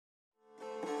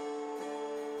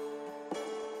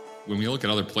When we look at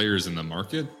other players in the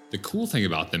market, the cool thing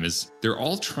about them is they're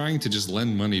all trying to just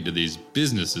lend money to these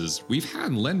businesses. We've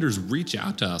had lenders reach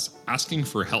out to us asking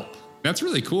for help. That's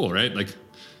really cool, right? Like,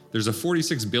 there's a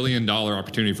 $46 billion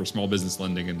opportunity for small business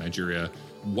lending in Nigeria.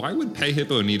 Why would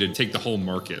PayHippo need to take the whole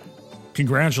market?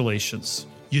 Congratulations.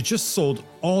 You just sold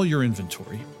all your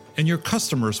inventory, and your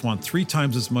customers want 3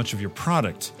 times as much of your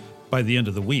product by the end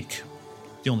of the week.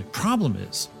 The only problem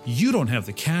is you don't have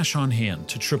the cash on hand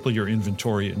to triple your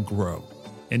inventory and grow.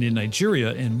 And in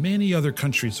Nigeria and many other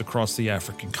countries across the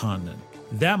African continent,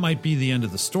 that might be the end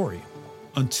of the story.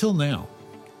 Until now.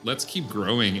 Let's keep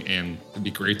growing, and it'd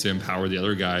be great to empower the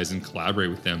other guys and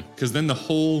collaborate with them, because then the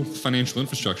whole financial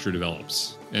infrastructure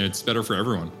develops and it's better for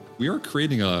everyone. We are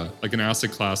creating an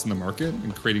asset class in the market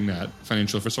and creating that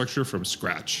financial infrastructure from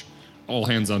scratch. All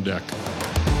hands on deck.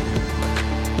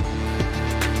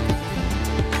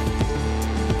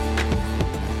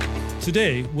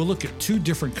 Today, we'll look at 2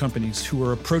 different companies who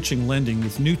are approaching lending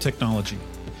with new technology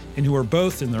and who are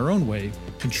both, in their own way,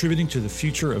 contributing to the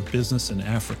future of business in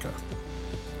Africa.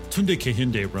 Tunde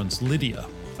Kehinde runs Lydia,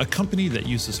 a company that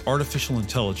uses artificial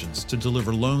intelligence to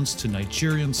deliver loans to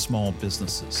Nigerian small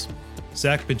businesses.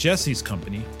 Zach Bajesi's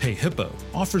company, PayHippo,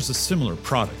 offers a similar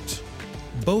product.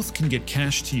 Both can get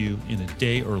cash to you in a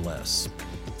day or less.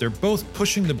 They're both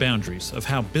pushing the boundaries of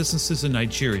how businesses in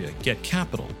Nigeria get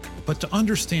capital. But to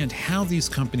understand how these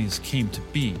companies came to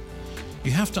be,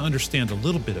 you have to understand a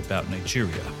little bit about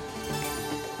Nigeria.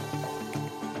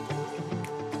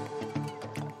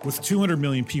 With 200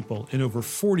 million people and over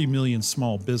 40 million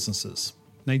small businesses,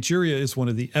 Nigeria is one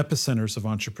of the epicenters of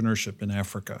entrepreneurship in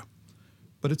Africa.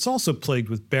 But it's also plagued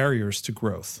with barriers to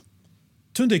growth.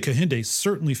 Tunde Kehinde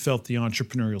certainly felt the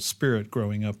entrepreneurial spirit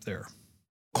growing up there.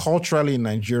 Culturally in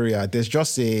Nigeria, there's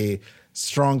just a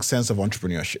strong sense of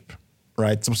entrepreneurship,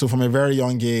 right? So from a very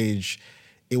young age,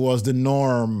 it was the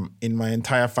norm in my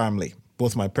entire family.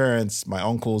 Both my parents, my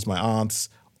uncles, my aunts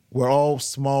were all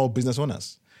small business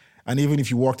owners. And even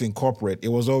if you worked in corporate, it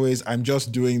was always, I'm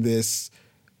just doing this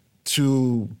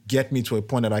to get me to a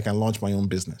point that I can launch my own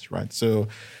business, right? So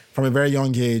from a very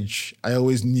young age, I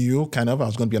always knew I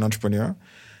was going to be an entrepreneur.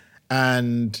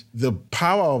 And the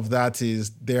power of that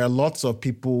is there are lots of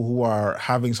people who are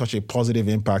having such a positive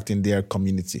impact in their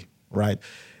community, right?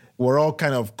 We're all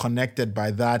kind of connected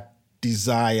by that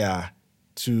desire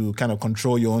to kind of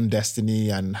control your own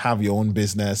destiny and have your own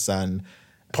business and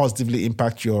positively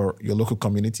impact your local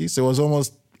community. So it was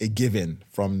almost a given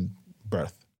from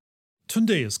birth.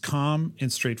 Tunde is calm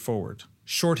and straightforward.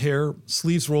 Short hair,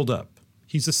 sleeves rolled up.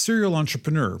 He's a serial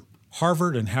entrepreneur,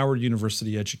 Harvard and Howard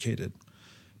University educated.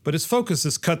 But his focus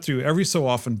is cut through every so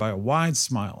often by a wide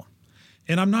smile.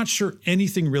 And I'm not sure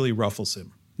anything really ruffles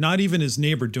him, not even his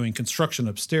neighbor doing construction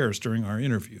upstairs during our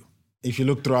interview. If you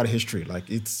look throughout history,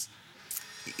 it's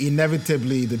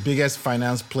inevitably the biggest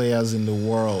finance players in the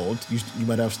world. You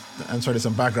might have, I'm sorry, there's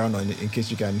some background in case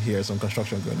you can hear some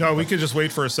construction going on. No, we could just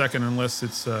wait for a second unless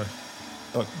it's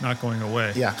not going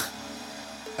away. Yeah.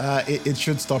 It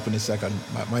should stop in a second.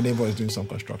 My neighbor is doing some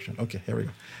construction. Okay, here we go.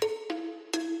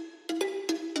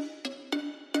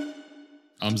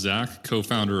 I'm Zach,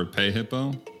 co-founder of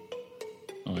PayHippo.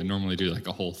 Oh, I normally do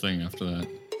a whole thing after that.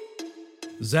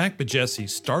 Zach Bajesi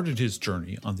started his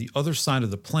journey on the other side of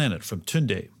the planet from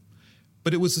Tunde,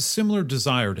 but it was a similar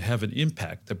desire to have an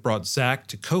impact that brought Zach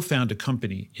to co-found a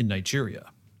company in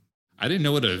Nigeria. I didn't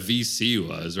know what a VC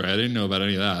was, right? I didn't know about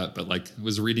any of that, but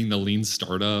was reading the Lean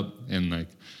Startup and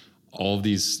all of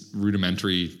these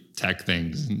rudimentary tech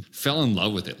things and fell in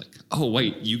love with it. Oh,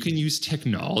 wait, you can use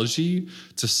technology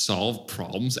to solve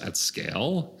problems at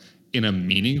scale in a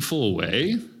meaningful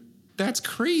way? That's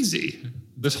crazy.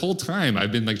 This whole time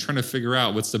I've been trying to figure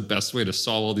out what's the best way to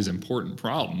solve all these important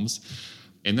problems.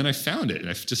 And then I found it and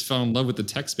I just fell in love with the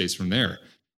tech space from there.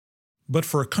 But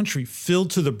for a country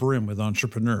filled to the brim with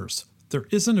entrepreneurs, there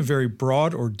isn't a very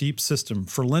broad or deep system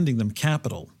for lending them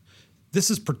capital. This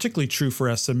is particularly true for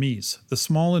SMEs, the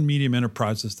small and medium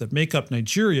enterprises that make up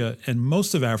Nigeria and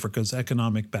most of Africa's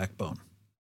economic backbone.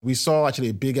 We saw actually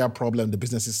a bigger problem the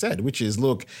businesses said, which is,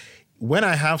 look, when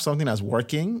I have something that's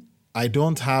working, I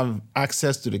don't have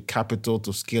access to the capital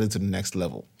to scale it to the next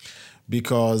level.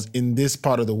 Because in this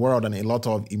part of the world and a lot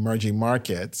of emerging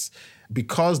markets,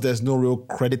 because there's no real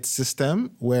credit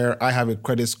system where I have a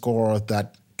credit score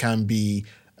that can be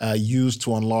used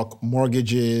to unlock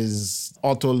mortgages,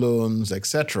 auto loans,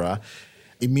 etc.,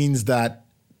 it means that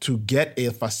to get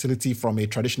a facility from a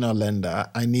traditional lender,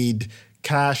 I need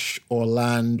cash or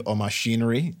land or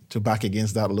machinery to back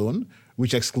against that loan,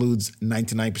 which excludes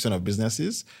 99% of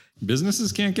businesses.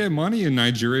 Businesses can't get money in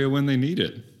Nigeria when they need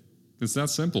it. It's that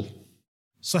simple.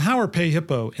 So how are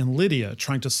PayHippo and Lydia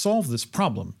trying to solve this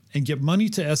problem and get money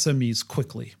to SMEs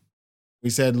quickly?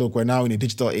 We said, look, we're now in a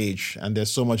digital age and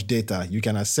there's so much data. You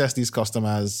can assess these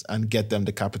customers and get them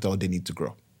the capital they need to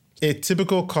grow. A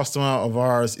typical customer of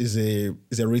ours is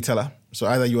a retailer. So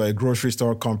either you're a grocery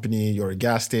store company, you're a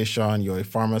gas station, you're a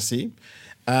pharmacy.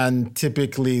 And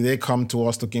typically they come to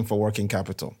us looking for working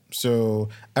capital. So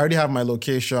I already have my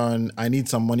location. I need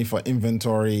some money for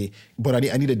inventory, but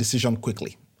I need a decision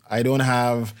quickly. I don't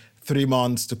have 3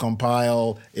 months to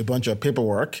compile a bunch of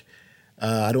paperwork.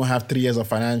 I don't have 3 years of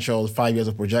financials, 5 years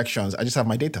of projections. I just have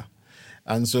my data.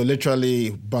 And so literally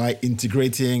by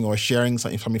integrating or sharing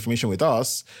some information with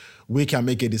us, we can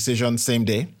make a decision same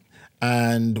day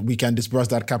and we can disperse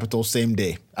that capital same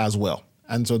day as well.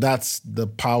 And so that's the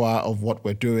power of what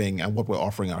we're doing and what we're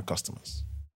offering our customers.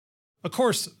 Of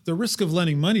course, the risk of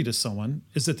lending money to someone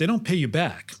is that they don't pay you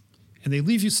back and they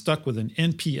leave you stuck with an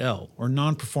NPL or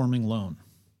non-performing loan.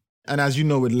 And as you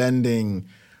know, with lending,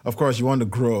 of course, you want to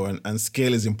grow and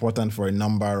scale is important for a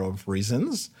number of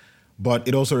reasons, but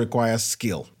it also requires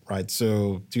skill, right?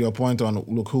 So to your point on,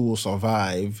 look, who will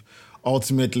survive,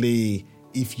 ultimately,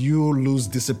 if you lose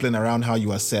discipline around how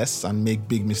you assess and make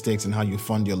big mistakes in how you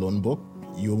fund your loan book,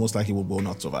 you most likely will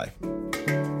not survive.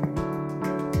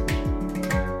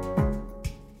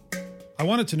 I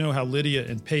wanted to know how Lydia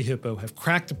and PayHippo have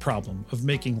cracked the problem of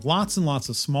making lots and lots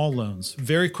of small loans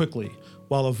very quickly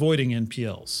while avoiding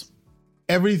NPLs.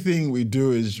 Everything we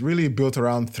do is really built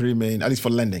around three main, at least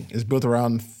for lending, is built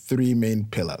around three main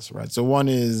pillars, right? So one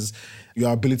is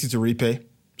your ability to repay.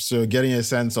 So getting a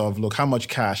sense of, look, how much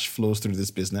cash flows through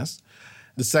this business.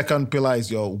 The second pillar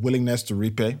is your willingness to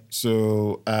repay.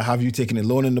 So have you taken a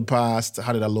loan in the past?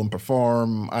 How did that loan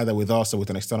perform, either with us or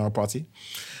with an external party?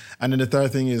 And then the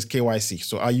third thing is KYC.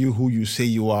 So are you who you say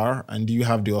you are? And do you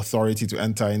have the authority to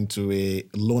enter into a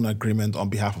loan agreement on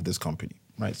behalf of this company,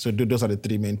 right? So those are the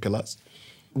three main pillars.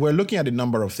 We're looking at a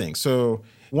number of things. So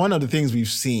one of the things we've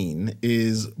seen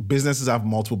is businesses have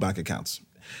multiple bank accounts.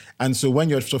 And so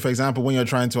for example, when you're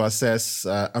trying to assess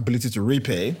ability to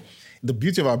repay, the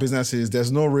beauty of our business is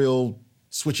there's no real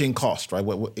switching cost, right?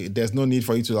 There's no need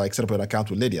for you to set up an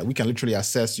account with Lydia. We can literally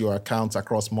assess your accounts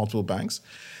across multiple banks.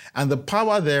 And the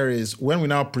power there is when we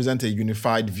now present a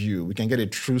unified view, we can get a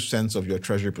true sense of your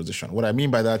treasury position. What I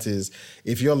mean by that is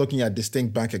if you're looking at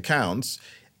distinct bank accounts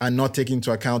and not taking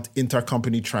into account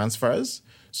intercompany transfers,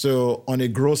 so on a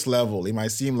gross level, it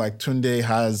might seem like Tunde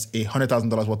has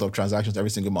 $100,000 worth of transactions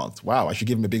every single month. Wow, I should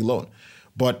give him a big loan.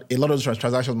 But a lot of those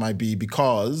transactions might be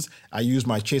because I use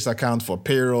my Chase account for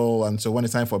payroll. And so when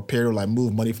it's time for payroll, I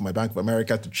move money from my Bank of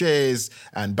America to Chase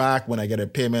and back when I get a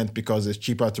payment because it's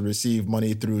cheaper to receive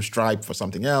money through Stripe for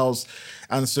something else.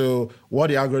 And so what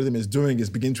the algorithm is doing is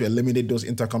begin to eliminate those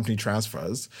intercompany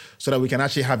transfers so that we can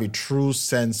actually have a true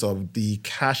sense of the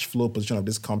cash flow position of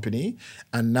this company.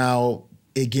 And now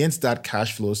against that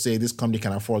cash flow, say this company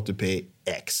can afford to pay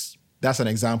X. That's an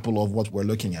example of what we're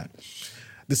looking at.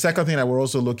 The second thing that we're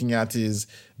also looking at is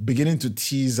beginning to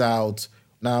tease out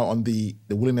now on the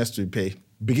willingness to pay,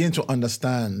 beginning to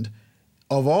understand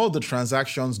of all the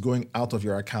transactions going out of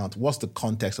your account, what's the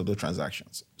context of those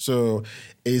transactions? So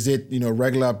is it,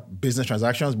 regular business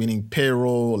transactions, meaning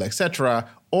payroll, et cetera,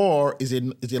 or is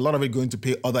a lot of it going to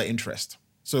pay other interest?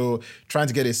 So trying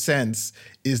to get a sense,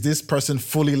 is this person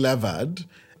fully levered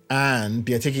and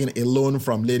they're taking a loan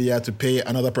from Lydia to pay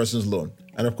another person's loan?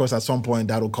 And of course, at some point,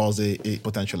 that will cause a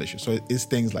potential issue. So it's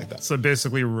things like that. So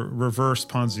basically, reverse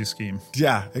Ponzi scheme.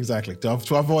 Yeah, exactly.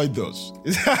 To avoid those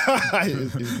is the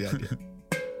idea.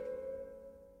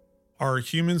 Are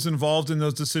humans involved in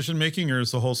those decision-making, or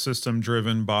is the whole system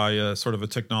driven by a sort of a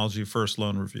technology-first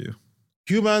loan review?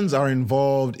 Humans are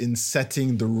involved in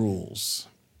setting the rules.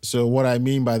 So what I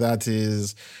mean by that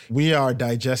is we are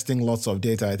digesting lots of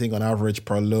data. I think on average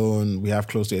per loan, we have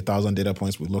close to 1,000 data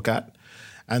points we look at.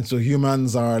 And so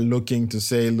humans are looking to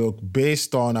say, look,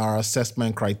 based on our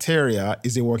assessment criteria,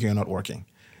 is it working or not working?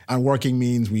 And working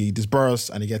means we disburse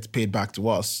and it gets paid back to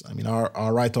us. I mean,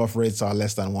 our write-off rates are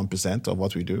less than 1% of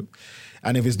what we do.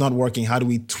 And if it's not working, how do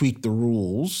we tweak the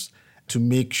rules to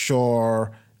make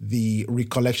sure the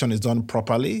recollection is done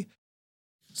properly?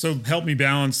 So help me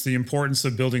balance the importance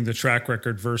of building the track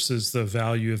record versus the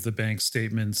value of the bank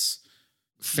statements.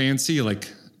 Fancy,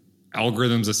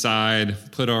 algorithms aside,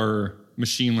 put our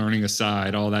machine learning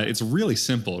aside, all that, it's really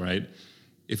simple, right?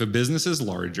 If a business is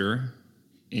larger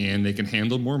and they can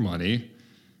handle more money,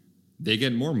 they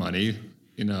get more money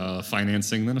in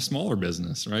financing than a smaller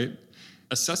business, right?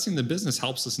 Assessing the business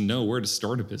helps us know where to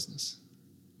start a business,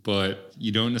 but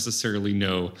you don't necessarily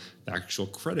know the actual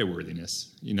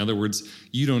creditworthiness. In other words,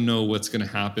 you don't know what's going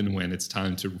to happen when it's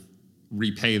time to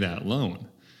repay that loan.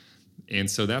 And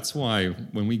so that's why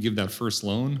when we give that first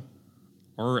loan,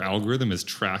 our algorithm is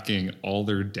tracking all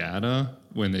their data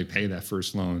when they pay that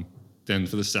first loan, then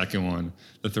for the second one,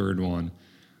 the third one,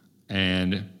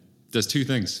 and does two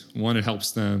things. One, it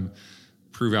helps them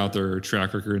prove out their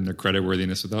track record and their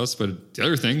creditworthiness with us. But the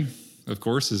other thing, of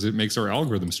course, is it makes our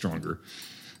algorithm stronger.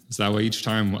 So that way, each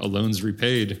time a loan's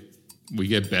repaid, we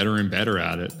get better and better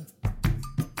at it.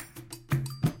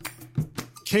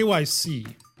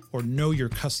 KYC, or Know Your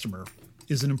Customer,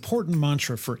 is an important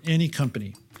mantra for any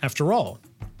company. After all,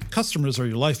 customers are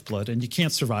your lifeblood and you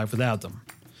can't survive without them.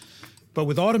 But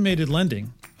with automated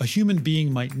lending, a human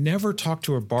being might never talk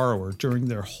to a borrower during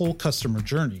their whole customer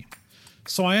journey.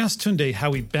 So I asked Tunde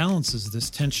how he balances this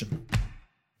tension.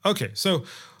 Okay, so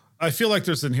I feel like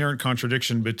there's an inherent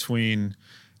contradiction between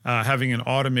having an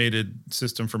automated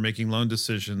system for making loan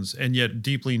decisions and yet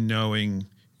deeply knowing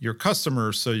your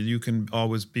customers so you can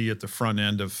always be at the front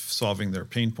end of solving their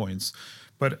pain points.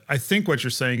 But I think what you're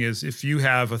saying is if you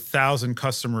have 1,000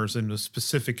 customers in a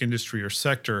specific industry or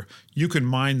sector, you can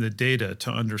mine the data to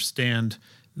understand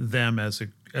them as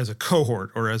a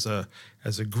cohort or as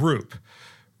a group.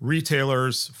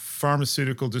 Retailers,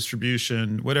 pharmaceutical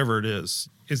distribution, whatever it is.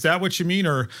 Is that what you mean?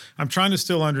 Or I'm trying to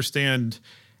still understand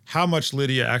how much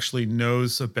Lydia actually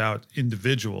knows about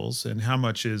individuals and how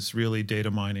much is really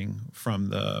data mining from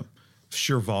the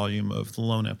sheer volume of the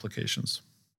loan applications.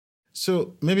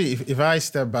 So maybe if I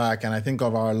step back and I think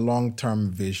of our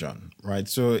long-term vision, right?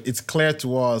 So it's clear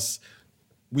to us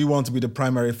we want to be the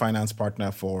primary finance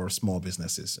partner for small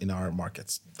businesses in our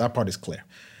markets. That part is clear.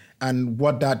 And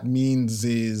what that means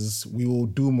is we will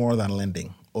do more than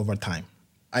lending over time.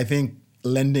 I think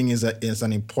lending is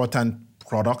an important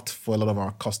product for a lot of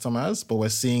our customers, but we're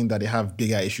seeing that they have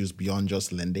bigger issues beyond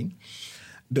just lending.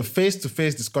 The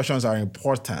face-to-face discussions are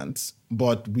important,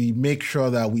 but we make sure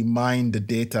that we mine the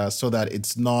data so that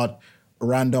it's not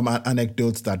random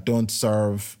anecdotes that don't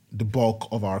serve the bulk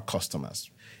of our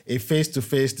customers. A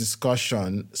face-to-face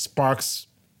discussion sparks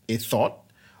a thought,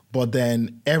 but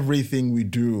then everything we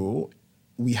do,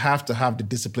 we have to have the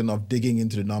discipline of digging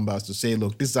into the numbers to say,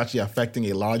 look, this is actually affecting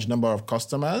a large number of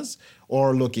customers,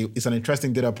 or look, it's an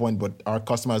interesting data point, but our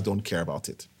customers don't care about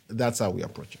it. That's how we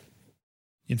approach it.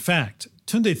 In fact,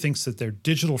 Tunde thinks that their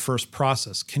digital-first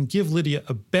process can give Lydia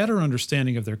a better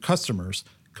understanding of their customers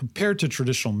compared to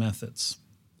traditional methods.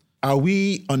 Are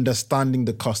we understanding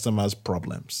the customer's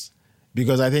problems?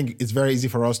 Because I think it's very easy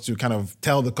for us to kind of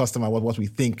tell the customer what we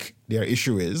think their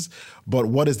issue is, but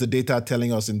what is the data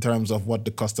telling us in terms of what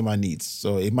the customer needs?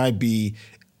 So it might be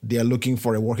they're looking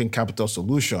for a working capital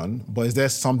solution, but is there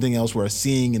something else we're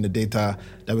seeing in the data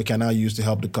that we can now use to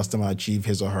help the customer achieve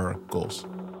his or her goals?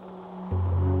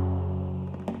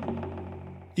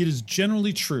 It is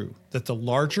generally true that the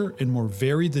larger and more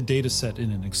varied the data set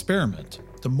in an experiment,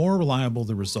 the more reliable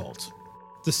the result.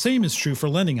 The same is true for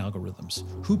lending algorithms.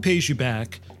 Who pays you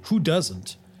back, who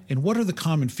doesn't, and what are the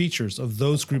common features of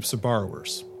those groups of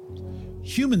borrowers?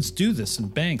 Humans do this in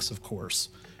banks, of course,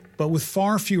 but with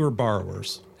far fewer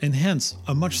borrowers, and hence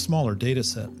a much smaller data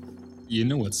set. You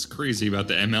know what's crazy about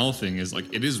the ML thing is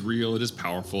like it is real, it is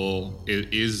powerful,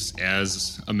 it is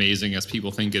as amazing as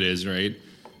people think it is, right?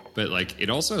 But like it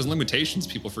also has limitations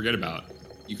people forget about.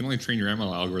 You can only train your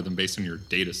ML algorithm based on your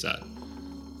data set.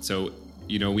 So,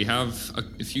 you know, we have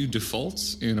a few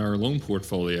defaults in our loan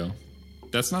portfolio.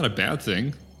 That's not a bad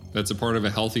thing. That's a part of a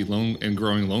healthy loan and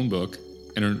growing loan book.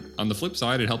 And on the flip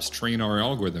side, it helps train our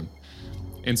algorithm.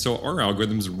 And so our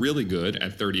algorithm is really good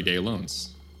at 30-day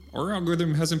loans. Our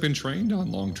algorithm hasn't been trained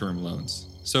on long-term loans.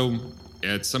 So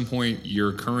at some point,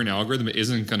 your current algorithm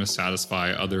isn't going to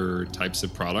satisfy other types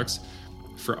of products.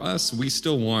 For us, we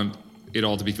still want it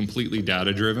all to be completely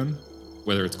data-driven,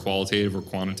 whether it's qualitative or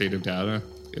quantitative data.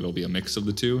 It'll be a mix of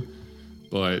the two.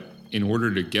 But in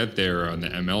order to get there on the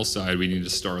ML side, we need to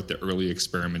start the early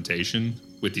experimentation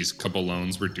with these couple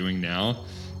loans we're doing now,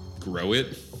 grow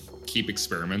it, keep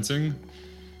experimenting.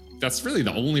 That's really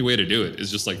the only way to do it,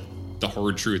 is just like the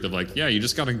hard truth of like, yeah, you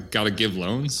just gotta give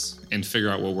loans and figure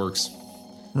out what works.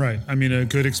 Right. I mean, a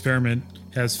good experiment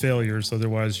has failures,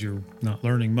 otherwise you're not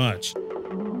learning much.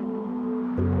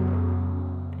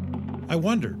 I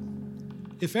wondered,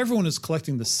 if everyone is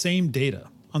collecting the same data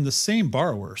on the same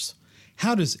borrowers,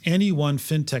 how does any one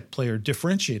fintech player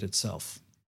differentiate itself?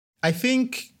 I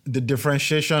think the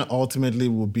differentiation ultimately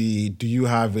will be, do you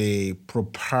have a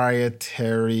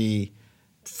proprietary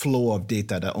flow of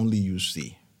data that only you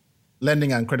see?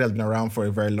 Lending and credit has been around for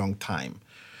a very long time.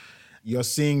 You're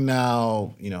seeing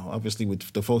now, obviously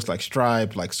with the folks like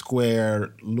Stripe, like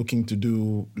Square, looking to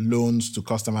do loans to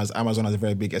customers. Amazon has a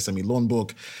very big SME loan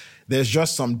book. There's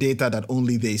just some data that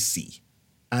only they see.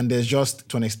 And there's just,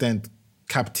 to an extent,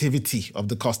 captivity of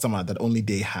the customer that only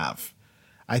they have.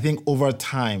 I think over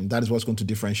time, that is what's going to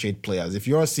differentiate players. If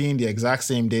you're seeing the exact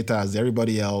same data as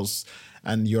everybody else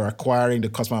and you're acquiring the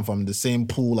customer from the same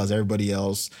pool as everybody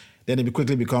else, then it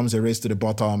quickly becomes a race to the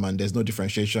bottom and there's no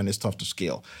differentiation. It's tough to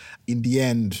scale. In the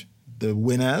end, the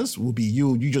winners will be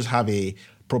you. You just have a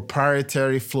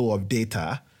proprietary flow of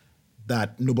data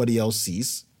that nobody else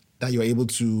sees, that you're able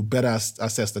to better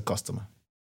assess the customer.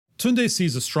 Tunde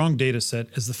sees a strong data set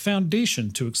as the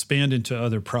foundation to expand into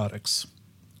other products.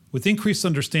 With increased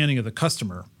understanding of the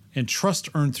customer and trust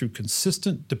earned through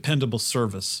consistent, dependable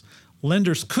service,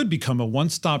 lenders could become a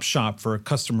one-stop shop for a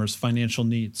customer's financial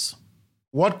needs.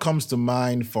 What comes to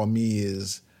mind for me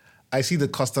is I see the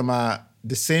customer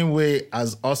the same way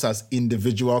as us as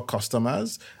individual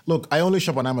customers. Look, I only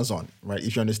shop on Amazon, right?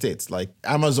 If you're in the States, like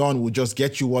Amazon will just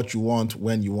get you what you want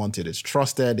when you want it. It's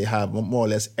trusted. They have more or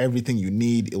less everything you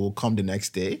need. It will come the next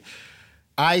day.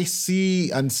 I see,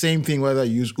 and same thing whether I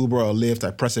use Uber or Lyft, I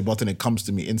press a button, it comes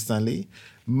to me instantly.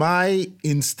 My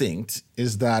instinct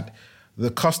is that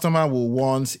the customer will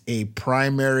want a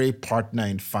primary partner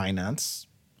in finance.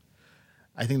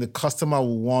 I think the customer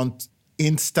will want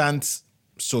instant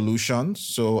solutions.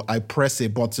 So I press a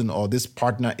button or this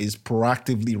partner is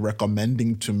proactively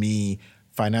recommending to me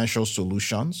financial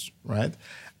solutions, right?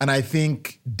 And I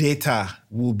think data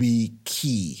will be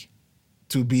key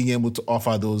to being able to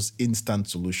offer those instant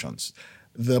solutions.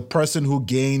 The person who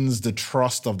gains the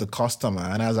trust of the customer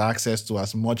and has access to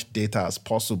as much data as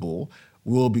possible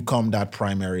will become that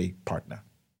primary partner.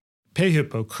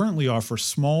 PayHippo currently offers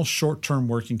small, short-term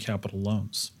working capital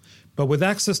loans. But with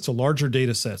access to larger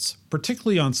data sets,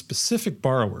 particularly on specific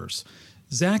borrowers,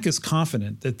 Zach is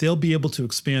confident that they'll be able to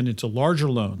expand into larger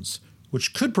loans,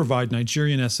 which could provide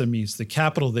Nigerian SMEs the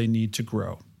capital they need to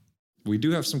grow. We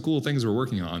do have some cool things we're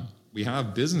working on. We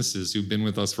have businesses who've been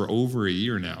with us for over a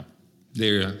year now.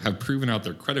 They have proven out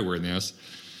their creditworthiness.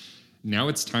 Now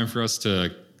it's time for us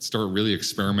to start really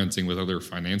experimenting with other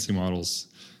financing models.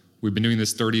 We've been doing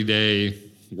this 30-day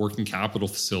working capital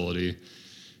facility,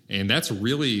 and that's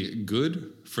really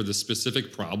good for the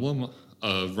specific problem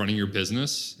of running your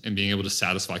business and being able to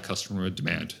satisfy customer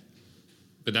demand.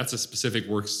 But that's a specific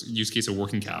use case of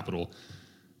working capital.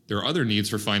 There are other needs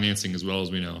for financing as well, as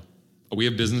we know. We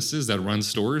have businesses that run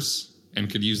stores and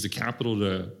could use the capital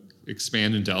to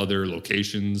expand into other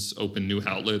locations, open new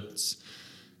outlets,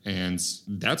 and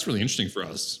that's really interesting for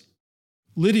us.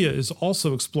 Lydia is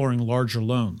also exploring larger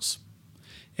loans.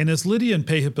 And as Lydia and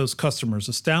PayHippo's customers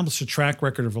establish a track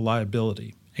record of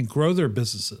reliability and grow their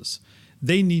businesses,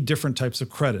 they need different types of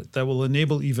credit that will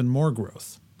enable even more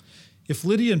growth. If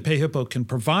Lydia and PayHippo can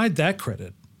provide that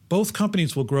credit, both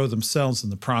companies will grow themselves in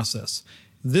the process.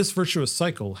 This virtuous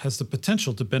cycle has the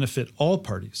potential to benefit all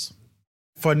parties.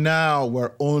 For now,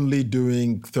 we're only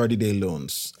doing 30-day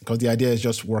loans because the idea is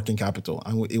just working capital.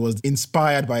 And it was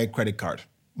inspired by a credit card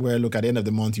where, look, at the end of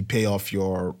the month, you pay off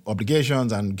your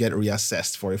obligations and get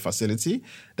reassessed for a facility.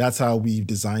 That's how we've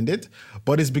designed it.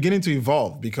 But it's beginning to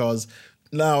evolve because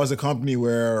now as a company,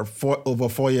 we're over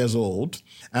 4 years old,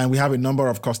 and we have a number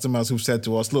of customers who've said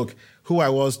to us, look, who I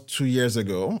was 2 years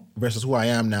ago versus who I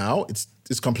am now, it's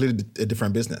completely a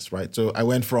different business, right? So I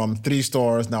went from 3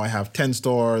 stores, now I have 10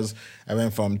 stores. I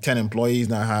went from 10 employees,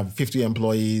 now I have 50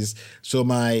 employees. So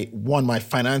my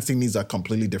financing needs are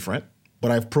completely different. But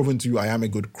I've proven to you I am a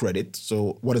good credit.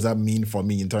 So what does that mean for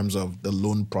me in terms of the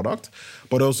loan product?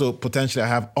 But also potentially I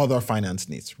have other finance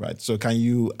needs, right? So can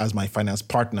you, as my finance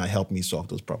partner, help me solve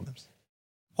those problems?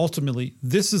 Ultimately,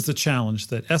 this is the challenge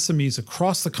that SMEs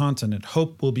across the continent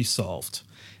hope will be solved.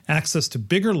 Access to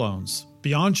bigger loans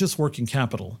beyond just working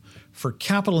capital, for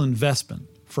capital investment,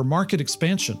 for market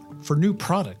expansion, for new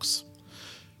products.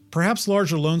 Perhaps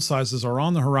larger loan sizes are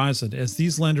on the horizon as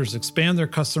these lenders expand their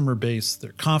customer base,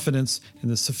 their confidence,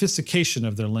 and the sophistication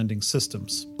of their lending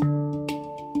systems.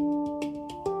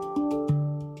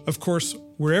 Of course,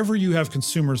 wherever you have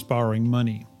consumers borrowing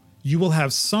money, you will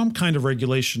have some kind of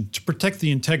regulation to protect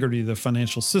the integrity of the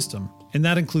financial system, and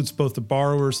that includes both the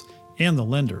borrowers and the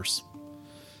lenders.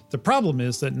 The problem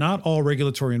is that not all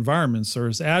regulatory environments are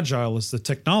as agile as the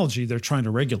technology they're trying to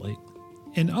regulate,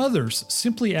 and others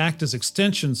simply act as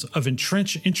extensions of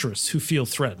entrenched interests who feel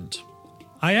threatened.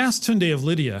 I asked Tunde of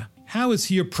Lydia, how has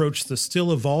he approached the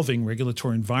still evolving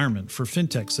regulatory environment for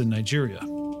fintechs in Nigeria?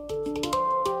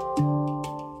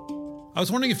 I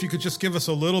was wondering if you could just give us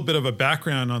a little bit of a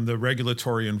background on the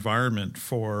regulatory environment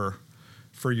for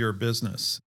your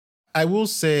business. I will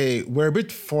say we're a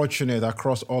bit fortunate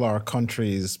across all our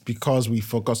countries because we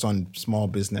focus on small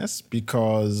business,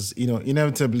 because,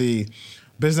 inevitably,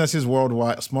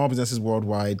 small businesses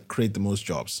worldwide create the most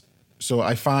jobs. So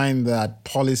I find that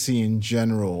policy in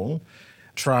general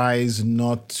tries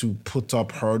not to put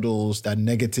up hurdles that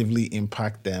negatively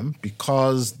impact them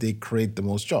because they create the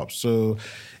most jobs. So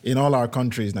in all our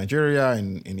countries, Nigeria,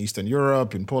 in Eastern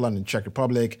Europe, in Poland, in Czech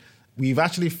Republic, we've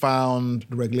actually found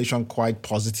the regulation quite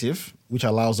positive, which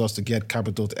allows us to get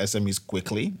capital to SMEs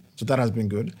quickly. So that has been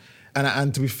good.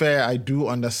 And to be fair, I do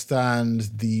understand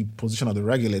the position of the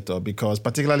regulator because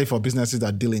particularly for businesses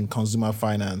that deal in consumer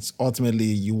finance, ultimately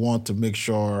you want to make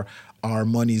sure our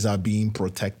monies are being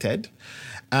protected.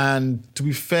 And to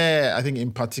be fair, I think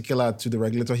in particular to the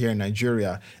regulator here in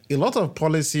Nigeria, a lot of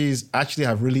policies actually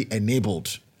have really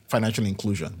enabled financial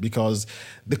inclusion because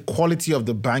the quality of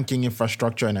the banking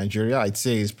infrastructure in Nigeria, I'd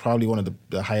say, is probably one of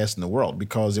the highest in the world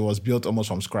because it was built almost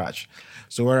from scratch.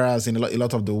 So whereas in a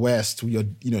lot of the West, you're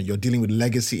dealing with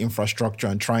legacy infrastructure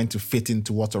and trying to fit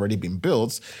into what's already been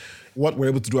built, what we're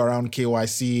able to do around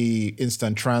KYC,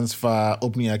 instant transfer,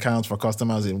 opening accounts for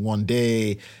customers in one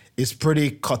day is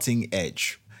pretty cutting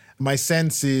edge. My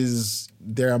sense is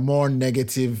there are more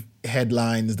negative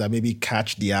headlines that maybe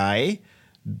catch the eye,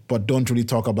 but don't really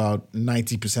talk about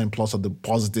 90% plus of the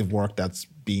positive work that's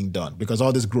being done. Because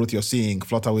all this growth you're seeing,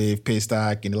 Flutterwave,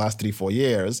 Paystack in the last 3-4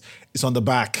 years, is on the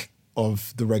back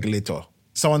of the regulator.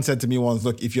 Someone said to me once,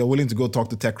 look, if you're willing to go talk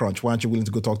to TechCrunch, why aren't you willing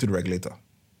to go talk to the regulator?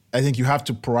 I think you have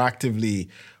to proactively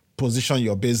position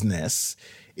your business.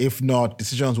 If not,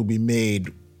 decisions will be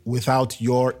made without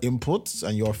your inputs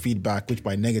and your feedback, which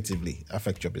might negatively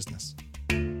affect your business.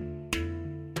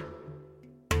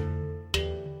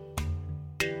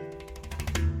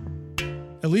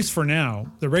 At least for now,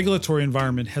 the regulatory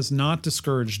environment has not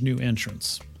discouraged new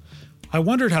entrants. I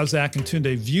wondered how Zach and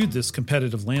Tunde viewed this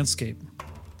competitive landscape.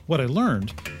 What I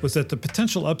learned was that the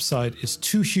potential upside is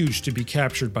too huge to be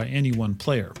captured by any one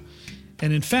player.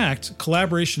 And in fact,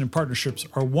 collaboration and partnerships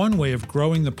are one way of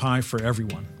growing the pie for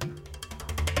everyone.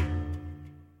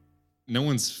 No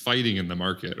one's fighting in the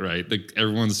market, right? Like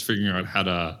everyone's figuring out how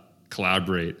to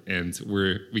collaborate, and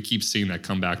we keep seeing that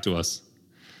come back to us.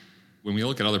 When we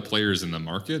look at other players in the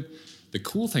market, the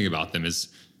cool thing about them is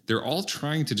they're all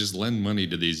trying to just lend money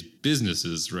to these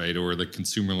businesses, right? Or the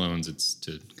consumer loans, it's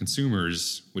to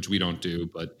consumers, which we don't do.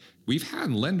 But we've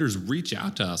had lenders reach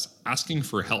out to us asking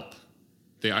for help.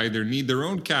 They either need their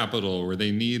own capital or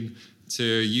they need to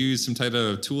use some type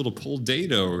of tool to pull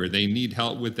data or they need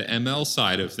help with the ML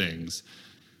side of things.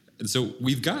 And so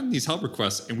we've gotten these help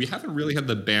requests and we haven't really had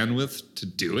the bandwidth to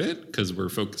do it because we're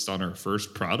focused on our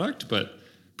first product, but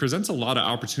presents a lot of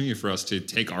opportunity for us to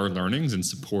take our learnings and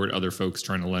support other folks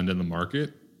trying to lend in the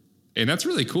market. And that's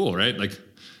really cool, right? Like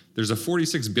there's a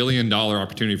 $46 billion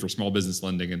opportunity for small business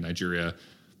lending in Nigeria.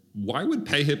 Why would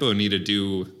PayHippo need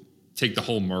to take the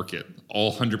whole market,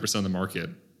 all 100% of the market?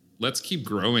 Let's keep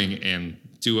growing and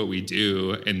do what we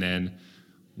do. And then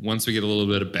once we get a little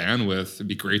bit of bandwidth, it'd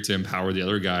be great to empower the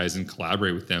other guys and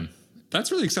collaborate with them.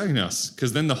 That's really exciting to us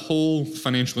because then the whole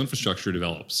financial infrastructure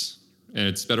develops and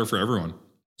it's better for everyone.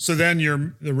 So then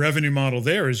the revenue model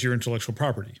there is your intellectual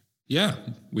property. Yeah,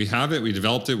 we have it. We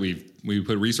developed it. We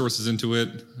put resources into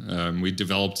it. We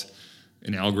developed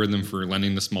an algorithm for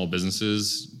lending to small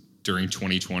businesses during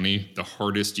 2020, the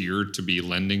hardest year to be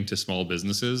lending to small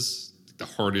businesses, the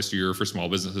hardest year for small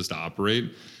businesses to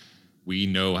operate. We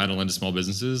know how to lend to small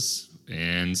businesses.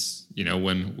 And,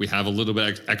 when we have a little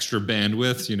bit extra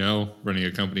bandwidth, running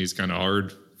a company is kind of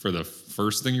hard for the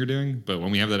first thing you're doing. But when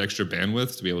we have that extra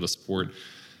bandwidth to be able to support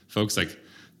folks, like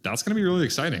that's going to be really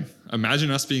exciting. Imagine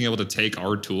us being able to take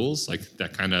our tools, like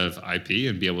that kind of IP,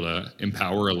 and be able to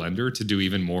empower a lender to do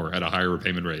even more at a higher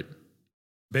repayment rate.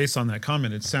 Based on that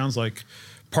comment, it sounds like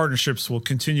partnerships will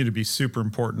continue to be super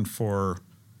important for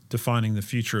defining the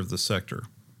future of the sector.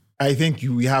 I think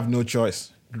we have no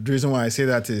choice. The reason why I say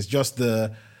that is just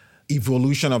the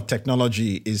evolution of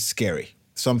technology is scary.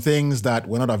 Some things that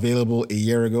were not available a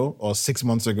year ago or 6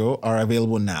 months ago are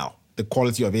available now. The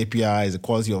quality of APIs, the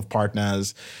quality of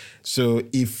partners. So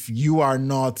if you are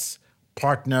not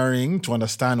partnering to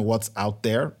understand what's out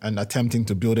there and attempting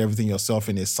to build everything yourself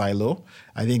in a silo,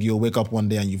 I think you'll wake up one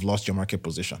day and you've lost your market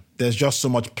position. There's just so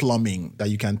much plumbing that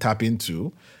you can tap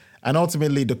into. And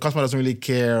ultimately, the customer doesn't really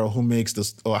care who makes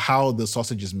this or how the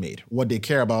sausage is made. What they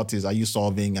care about is, are you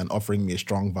solving and offering me a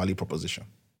strong value proposition?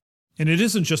 And it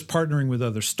isn't just partnering with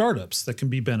other startups that can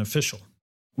be beneficial.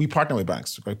 We partner with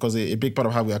banks because a big part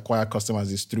of how we acquire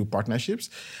customers is through partnerships.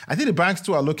 I think the banks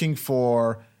too are looking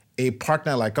for a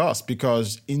partner like us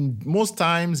because in most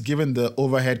times, given the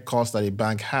overhead cost that a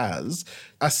bank has,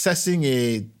 assessing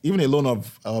even a loan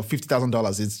of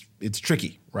 $50,000 it's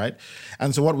tricky, right?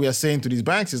 And so what we are saying to these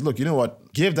banks is, look, you know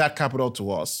what? Give that capital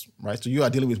to us, right? So you are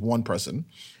dealing with one person.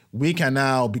 we can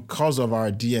now, because of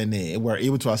our DNA, we're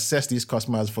able to assess these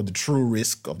customers for the true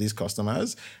risk of these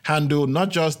customers, handle not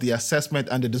just the assessment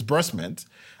and the disbursement,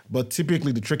 but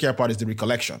typically the trickier part is the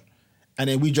recollection. And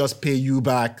then we just pay you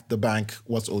back, the bank,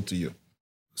 what's owed to you.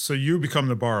 So you become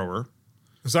the borrower.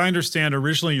 As I understand,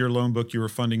 originally your loan book, you were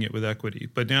funding it with equity,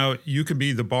 but now you can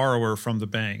be the borrower from the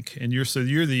bank, and you're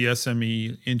the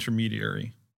SME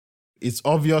intermediary. It's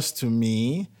obvious to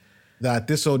me that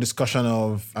this whole discussion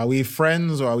of are we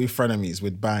friends or are we frenemies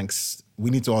with banks, we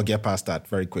need to all get past that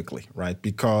very quickly, right?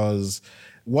 Because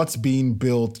what's being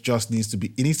built just needs to be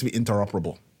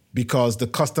interoperable, because the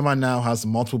customer now has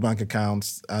multiple bank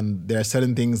accounts, and there are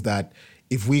certain things that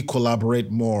if we collaborate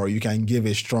more, you can give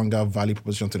a stronger value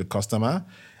proposition to the customer.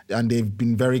 And they've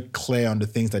been very clear on the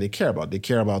things that they care about. They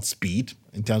care about speed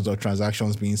in terms of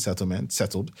transactions being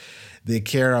settled. They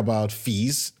care about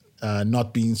fees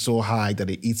not being so high that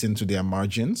it eats into their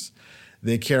margins.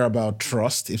 They care about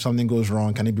trust. If something goes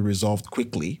wrong, can it be resolved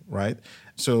quickly, right?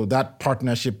 So that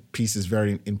partnership piece is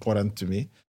very important to me.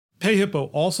 PayHippo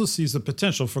also sees the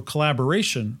potential for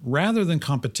collaboration rather than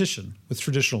competition with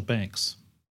traditional banks.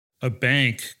 A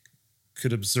bank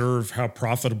could observe how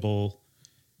profitable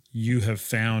you have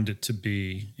found it to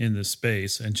be in this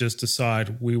space and just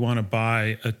decide we want to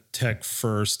buy a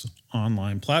tech-first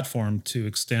online platform to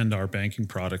extend our banking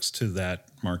products to that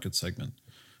market segment.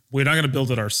 We're not going to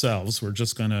build it ourselves. We're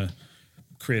just going to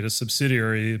create a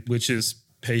subsidiary, which is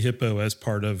PayHippo as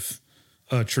part of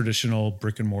a traditional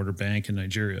brick and mortar bank in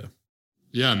Nigeria.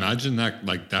 Yeah, imagine that.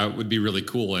 Like, that would be really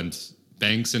cool. And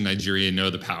banks in Nigeria know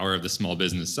the power of the small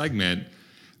business segment,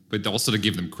 but also to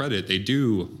give them credit, they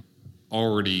do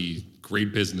already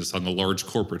great business on the large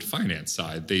corporate finance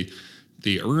side.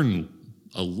 They earn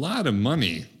a lot of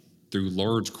money through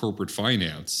large corporate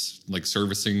finance, like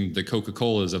servicing the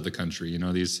Coca-Colas of the country, you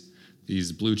know,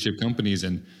 these blue chip companies.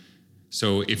 And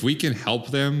so if we can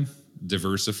help them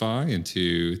diversify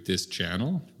into this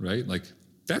channel, right? Like,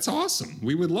 that's awesome.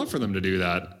 We would love for them to do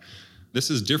that. This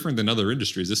is different than other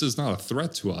industries. This is not a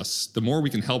threat to us. The more we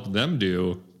can help them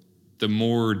do, the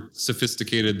more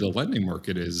sophisticated the lending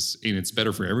market is, and it's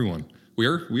better for everyone. We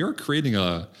are creating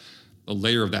a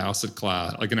layer of the asset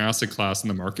class, like an asset class in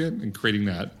the market, and creating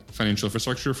that financial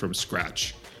infrastructure from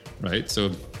scratch, right?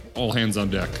 So all hands on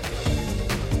deck.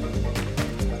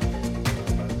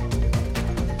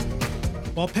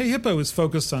 While PayHippo is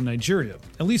focused on Nigeria,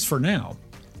 at least for now,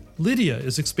 Lydia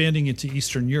is expanding into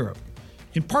Eastern Europe,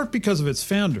 in part because of its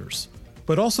founders,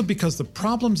 but also because the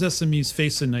problems SMEs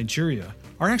face in Nigeria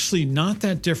are actually not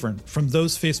that different from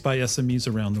those faced by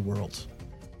SMEs around the world.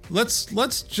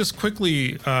 Let's just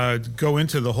quickly go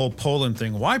into the whole Poland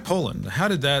thing. Why Poland? How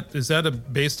did that? Is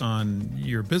that based on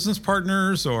your business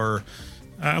partners, or?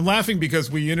 I'm laughing because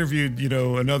we interviewed,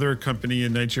 another company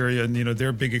in Nigeria, and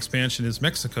their big expansion is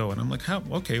Mexico, and I'm like, how?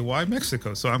 Okay, why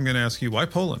Mexico? So I'm going to ask you, why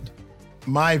Poland?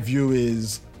 My view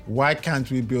is, why can't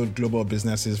we build global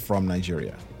businesses from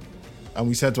Nigeria? And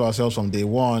we said to ourselves from day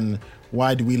one,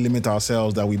 why do we limit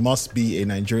ourselves that we must be a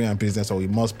Nigerian business or we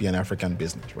must be an African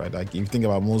business, right? Like, if you think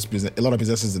about a lot of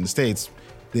businesses in the States,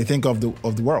 they think of the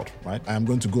world, right? I'm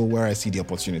going to go where I see the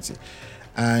opportunity.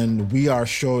 And we are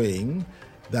showing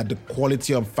that the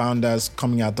quality of founders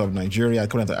coming out of Nigeria,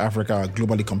 coming out of Africa, are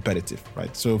globally competitive,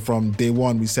 right? So from day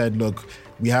one, we said, look,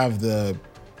 we have the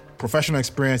professional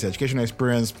experience, educational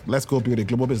experience, let's go build a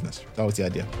global business. That was the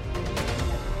idea.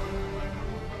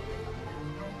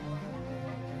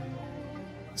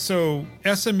 So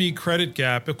SME credit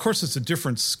gap, of course, it's a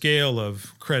different scale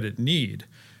of credit need,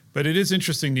 but it is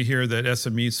interesting to hear that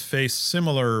SMEs face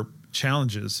similar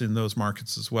challenges in those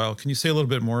markets as well. Can you say a little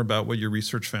bit more about what your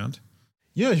research found?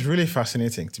 It's really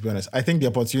fascinating, to be honest. I think the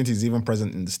opportunity is even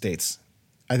present in the States.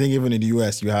 I think even in the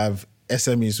US, you have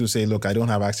SMEs who say, look, I don't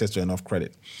have access to enough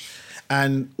credit.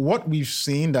 And what we've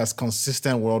seen that's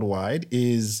consistent worldwide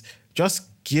is, just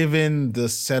given the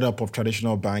setup of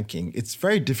traditional banking, it's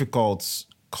very difficult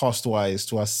cost-wise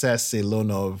to assess a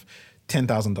loan of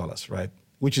 $10,000, right?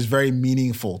 Which is very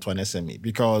meaningful to an SME,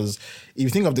 because if you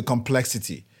think of the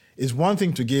complexity, it's one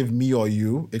thing to give me or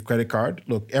you a credit card.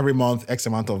 Look, every month, X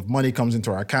amount of money comes into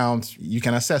our account. You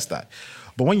can assess that.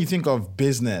 But when you think of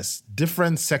business,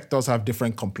 different sectors have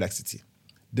different complexity,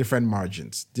 different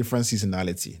margins, different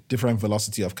seasonality, different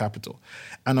velocity of capital.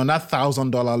 And on that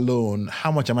 $1,000 loan,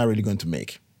 how much am I really going to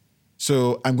make?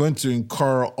 So I'm going to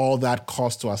incur all that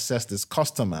cost to assess this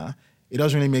customer. It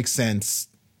doesn't really make sense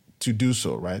to do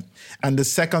so, right? And the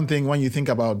second thing, when you think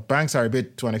about banks, are a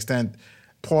bit, to an extent,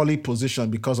 poorly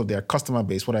positioned because of their customer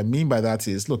base. What I mean by that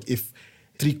is, look, if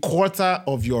 3/4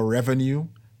 of your revenue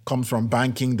comes from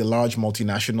banking the large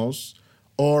multinationals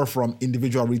or from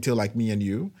individual retail like me and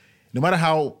you, no matter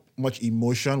how much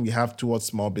emotion we have towards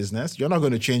small business, you're not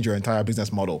going to change your entire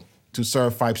business model to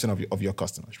serve 5% of your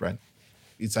customers, right?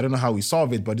 I don't know how we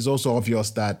solve it, but it's also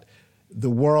obvious that the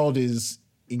world is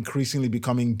increasingly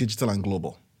becoming digital and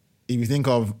global. If you think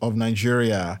of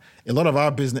Nigeria, a lot of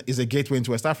our business is a gateway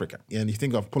into West Africa. And you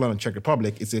think of Poland and Czech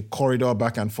Republic, it's a corridor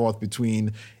back and forth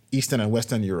between Eastern and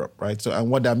Western Europe, right? So,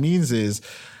 and what that means is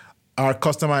our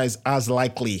customer is as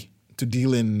likely to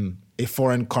deal in a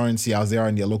foreign currency as they are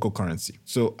in their local currency.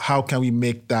 So how can we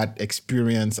make that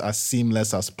experience as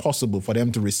seamless as possible for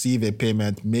them to receive a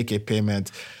payment, make a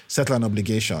payment, settle an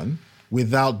obligation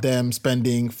without them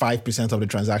spending 5% of the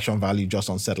transaction value just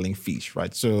on settling fees,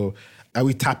 right? So are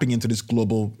we tapping into this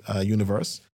global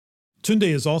universe? Tunde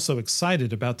is also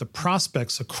excited about the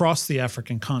prospects across the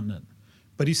African continent,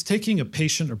 but he's taking a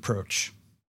patient approach.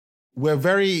 We're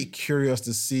very curious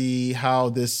to see how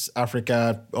this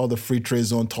Africa, all the free trade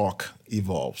zone talk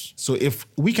evolves. So if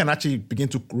we can actually begin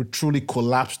to truly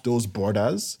collapse those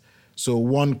borders, so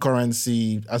one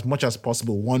currency, as much as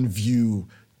possible, one view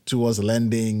towards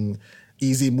lending,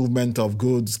 easy movement of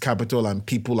goods, capital, and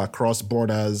people across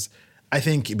borders, I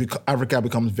think Africa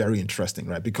becomes very interesting,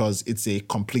 right? Because it's a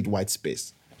complete white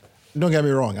space. Don't get me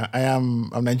wrong, I'm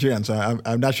Nigerian, so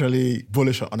I'm naturally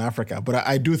bullish on Africa. But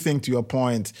I do think, to your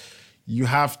point, you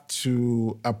have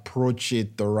to approach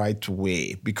it the right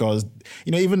way because,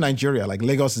 even Nigeria, like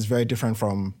Lagos is very different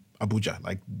from Abuja.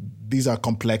 Like these are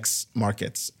complex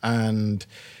markets. And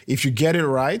if you get it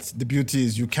right, the beauty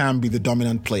is you can be the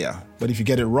dominant player. But if you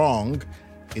get it wrong,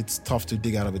 it's tough to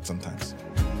dig out of it sometimes.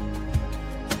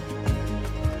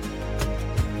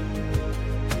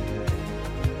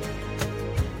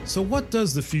 So what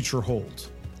does the future hold?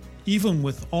 Even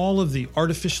with all of the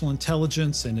artificial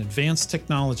intelligence and advanced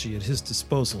technology at his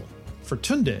disposal, for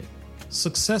Tunde,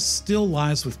 success still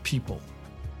lies with people.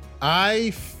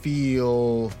 I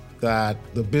feel that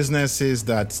the businesses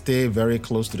that stay very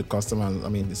close to the customer, I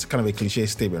mean, it's kind of a cliche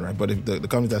statement, right? But if the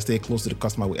companies that stay close to the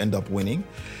customer will end up winning.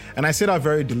 And I say that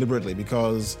very deliberately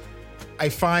because I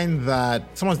find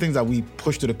that some of the things that we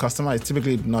push to the customer is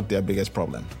typically not their biggest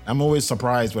problem. I'm always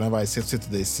surprised whenever I sit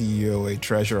to the CEO, a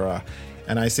treasurer,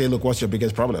 and I say, look, what's your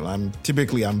biggest problem? I'm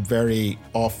very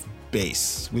off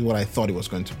base with what I thought it was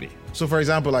going to be. So for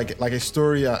example, like a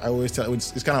story I always tell,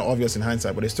 it's kind of obvious in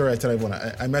hindsight, but a story I tell everyone,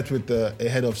 I met with a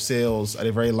head of sales at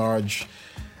a very large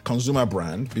consumer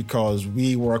brand because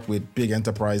we work with big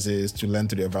enterprises to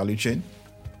lend to their value chain.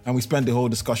 And we spent the whole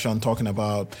discussion talking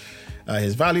about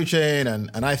his value chain.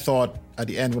 And I thought at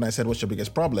the end when I said, what's your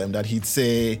biggest problem? That he'd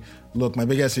say, look, my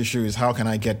biggest issue is how can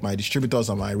I get my distributors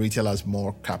or my retailers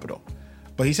more capital?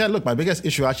 But he said, look, my biggest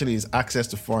issue actually is access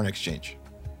to foreign exchange.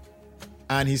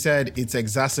 And he said it's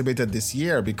exacerbated this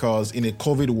year because in a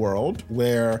COVID world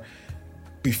where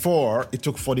before it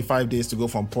took 45 days to go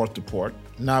from port to port,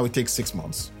 now it takes 6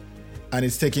 months. And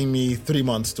it's taking me 3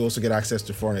 months to also get access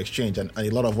to foreign exchange. And a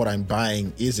lot of what I'm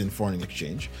buying is in foreign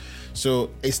exchange.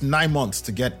 So it's 9 months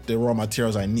to get the raw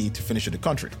materials I need to finish in the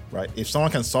country, right? If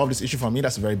someone can solve this issue for me,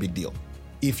 that's a very big deal.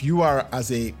 If you are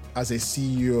as a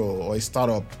CEO or a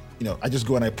startup, I just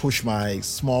go and I push my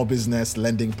small business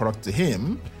lending product to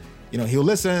him, he'll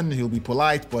listen, he'll be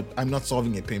polite, but I'm not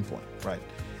solving a pain point, right?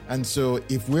 And so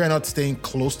if we're not staying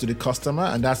close to the customer,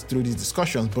 and that's through these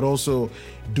discussions, but also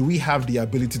do we have the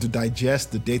ability to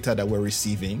digest the data that we're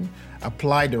receiving,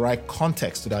 apply the right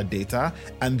context to that data,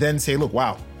 and then say, look,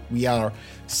 wow, we are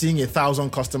seeing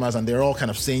 1,000 customers and they're all kind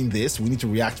of saying this, we need to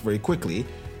react very quickly.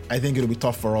 I think it'll be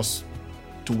tough for us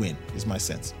to win, is my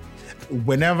sense.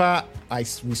 Whenever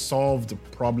we solve the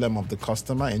problem of the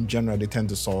customer, in general, they tend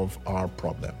to solve our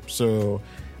problem. So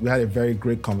we had a very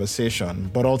great conversation,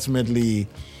 but ultimately,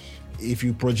 if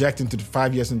you project into the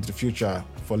 5 years into the future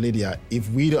for Lydia, if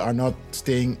we are not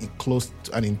staying close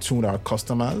and in tune with our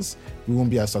customers, we won't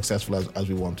be as successful as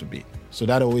we want to be. So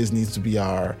that always needs to be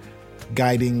our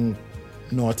guiding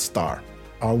North Star.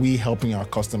 Are we helping our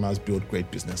customers build great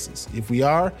businesses? If we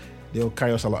are, they'll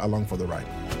carry us along for the ride.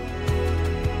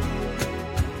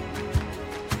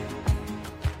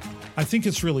 I think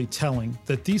it's really telling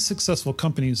that these successful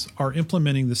companies are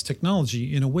implementing this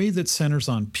technology in a way that centers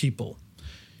on people.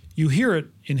 You hear it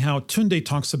in how Tunde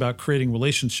talks about creating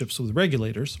relationships with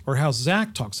regulators or how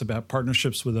Zach talks about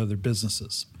partnerships with other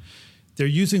businesses. They're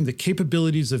using the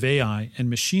capabilities of AI and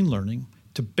machine learning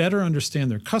to better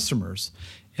understand their customers,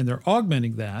 and they're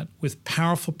augmenting that with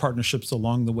powerful partnerships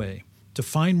along the way to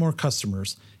find more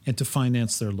customers and to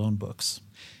finance their loan books.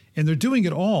 And they're doing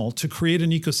it all to create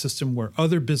an ecosystem where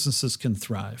other businesses can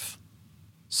thrive.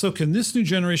 So can this new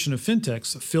generation of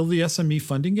fintechs fill the SME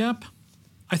funding gap?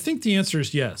 I think the answer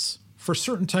is yes, for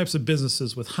certain types of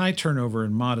businesses with high turnover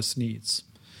and modest needs.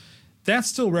 That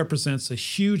still represents a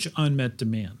huge unmet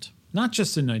demand, not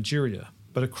just in Nigeria,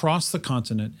 but across the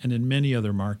continent and in many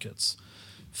other markets.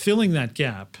 Filling that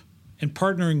gap and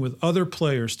partnering with other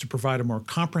players to provide a more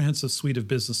comprehensive suite of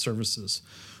business services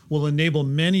will enable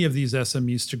many of these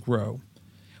SMEs to grow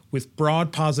with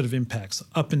broad positive impacts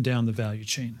up and down the value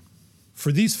chain.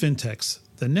 For these fintechs,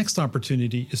 the next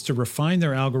opportunity is to refine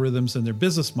their algorithms and their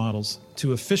business models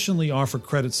to efficiently offer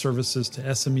credit services to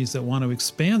SMEs that want to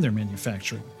expand their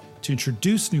manufacturing, to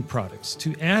introduce new products,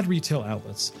 to add retail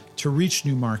outlets, to reach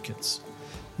new markets.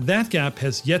 That gap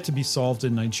has yet to be solved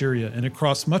in Nigeria and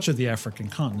across much of the African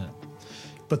continent.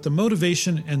 But the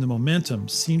motivation and the momentum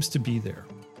seems to be there.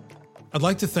 I'd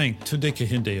like to thank Tunde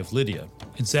Kehinde of Lydia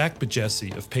and Zach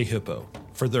Bajesi of PayHippo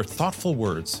for their thoughtful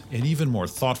words and even more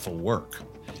thoughtful work.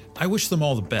 I wish them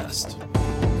all the best.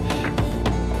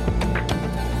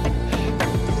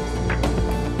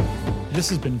 This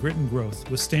has been Grit and Growth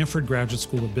with Stanford Graduate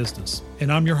School of Business,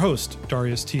 and I'm your host,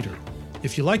 Darius Teeter.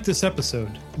 If you like this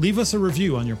episode, leave us a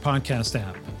review on your podcast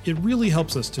app. It really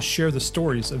helps us to share the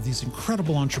stories of these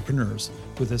incredible entrepreneurs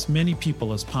with as many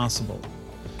people as possible.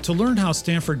 To learn how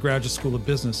Stanford Graduate School of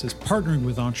Business is partnering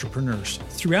with entrepreneurs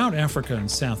throughout Africa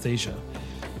and South Asia,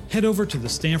 head over to the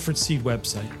Stanford Seed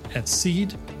website at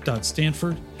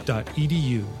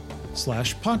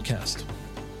seed.stanford.edu/podcast.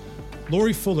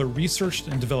 Lori Fuller researched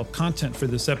and developed content for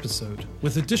this episode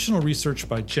with additional research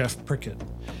by Jeff Prickett.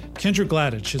 Kendra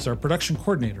Gladich is our production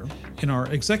coordinator, and our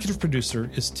executive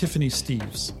producer is Tiffany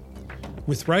Steves.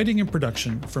 With writing and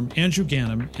production from Andrew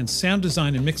Gannam and sound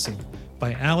design and mixing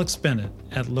by Alex Bennett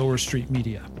at Lower Street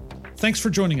Media. Thanks for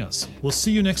joining us. We'll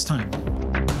see you next time.